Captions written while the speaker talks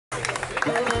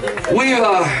We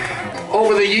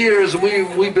over the years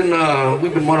we've been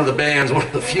one of the bands, one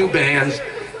of the few bands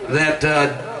that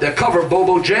cover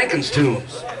BoBo Jenkins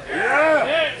tunes.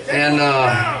 And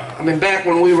I mean, back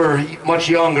when we were much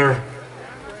younger,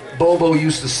 BoBo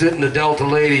used to sit in the Delta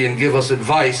Lady and give us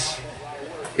advice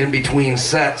in between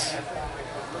sets.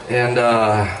 And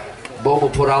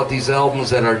BoBo put out these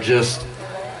albums that are just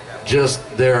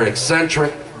they're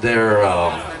eccentric, they're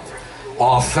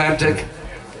authentic,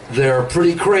 they're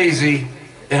pretty crazy,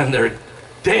 and they're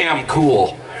damn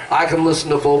cool. I can listen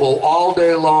to BoBo all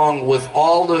day long with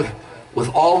all the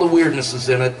weirdnesses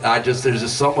in it. There's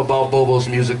just something about BoBo's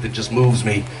music that just moves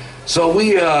me. So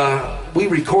we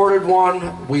recorded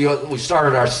one. We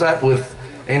started our set with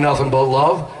Ain't Nothing But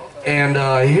Love, and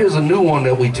here's a new one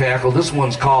that we tackled. This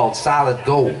one's called Solid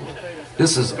Gold.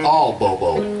 This is all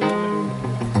BoBo.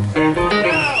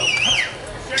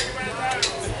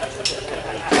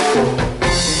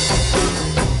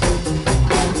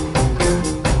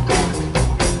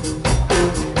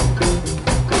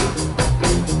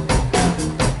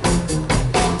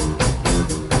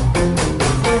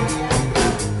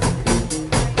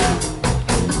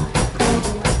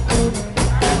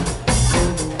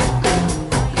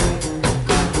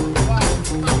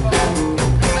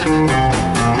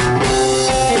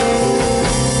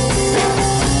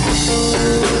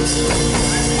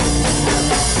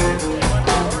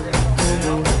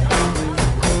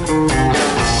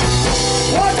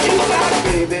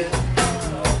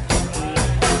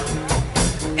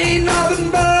 Ain't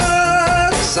nothing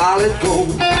but solid gold.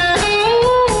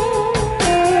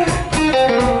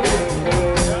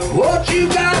 What you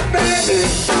got, baby?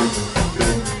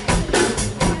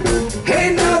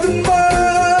 Ain't nothing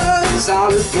but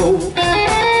solid gold.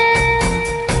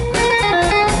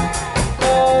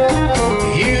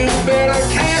 You better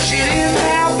cash it in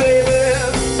now, baby.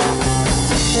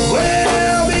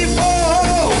 Well,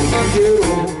 before you get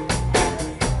old.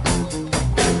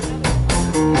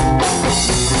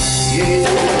 Yeah,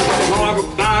 talk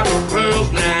about the pearls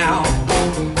now.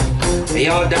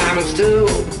 Your diamonds too.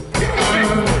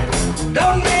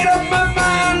 Done made up my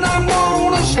mind, I'm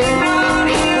gonna stay right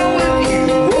here with you.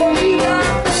 What you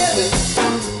got, baby?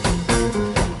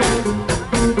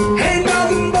 Ain't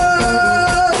nothing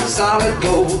but solid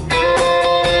gold.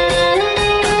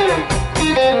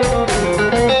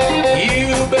 You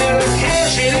better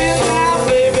cash it in now,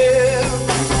 baby.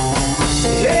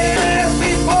 Yeah,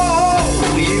 before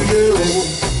you do.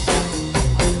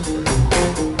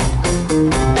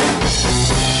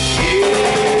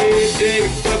 Yeah,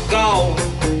 David took off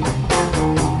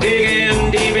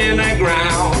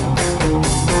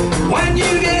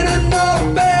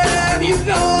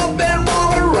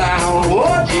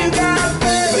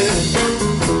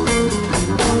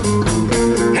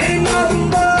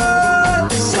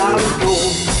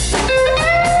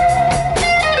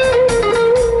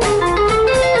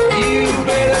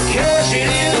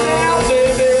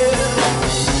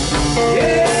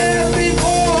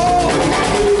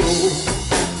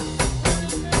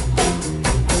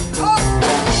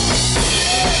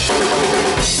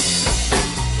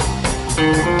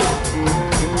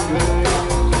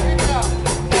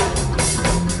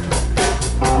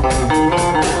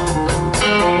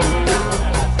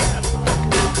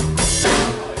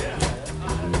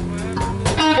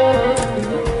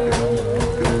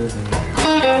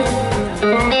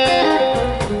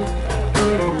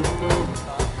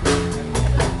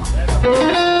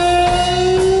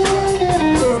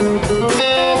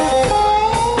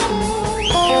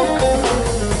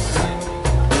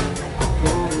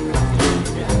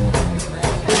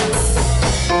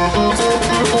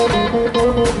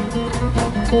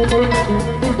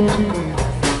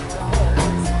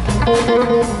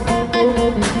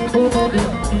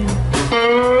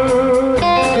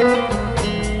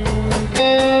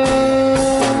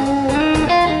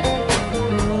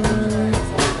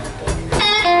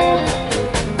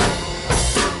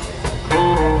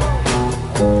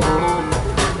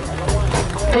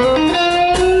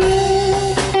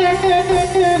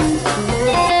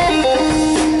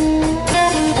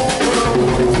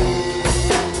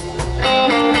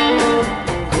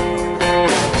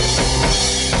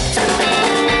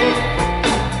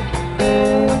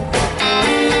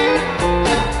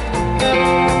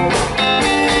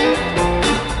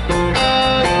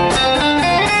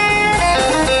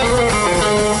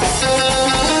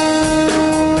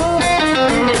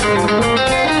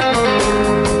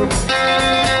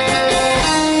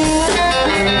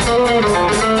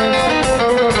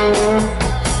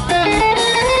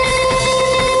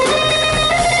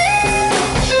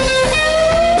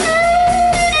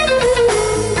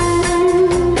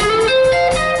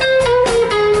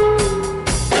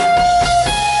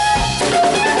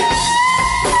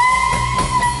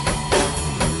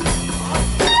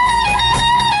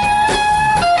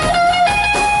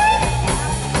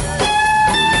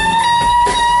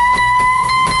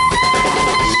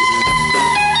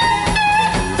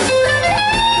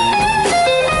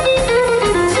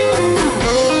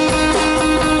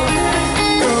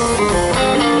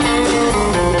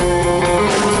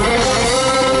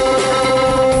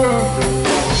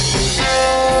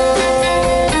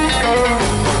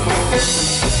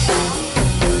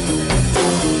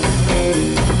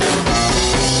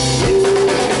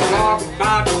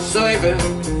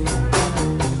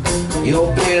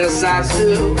I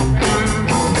still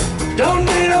don't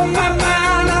need on my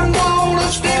mind. I'm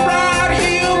gonna stay right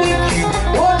here with you.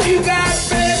 What you got,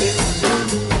 baby,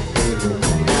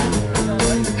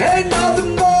 ain't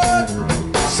nothing but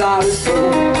solid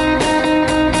gold.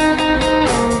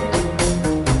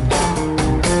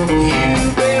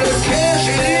 You better cash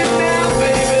it in now,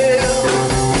 baby.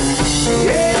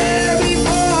 Yeah,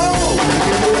 before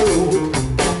you know.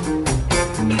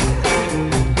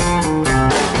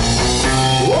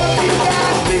 What you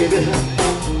got, baby,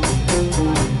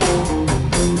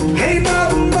 ain't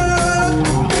nothing but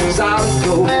solid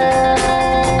gold.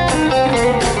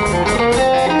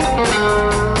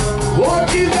 What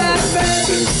you got,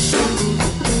 baby,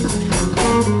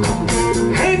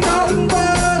 ain't nothing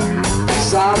but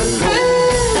solid gold.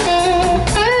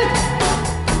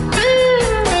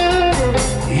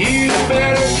 You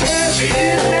better cash it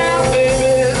in now,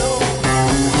 baby.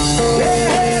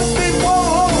 Yeah,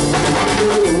 before you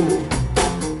know.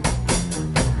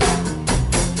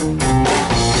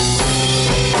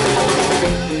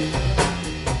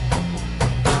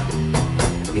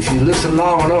 If you listen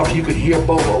long enough, you could hear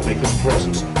BoBo make his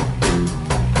presence.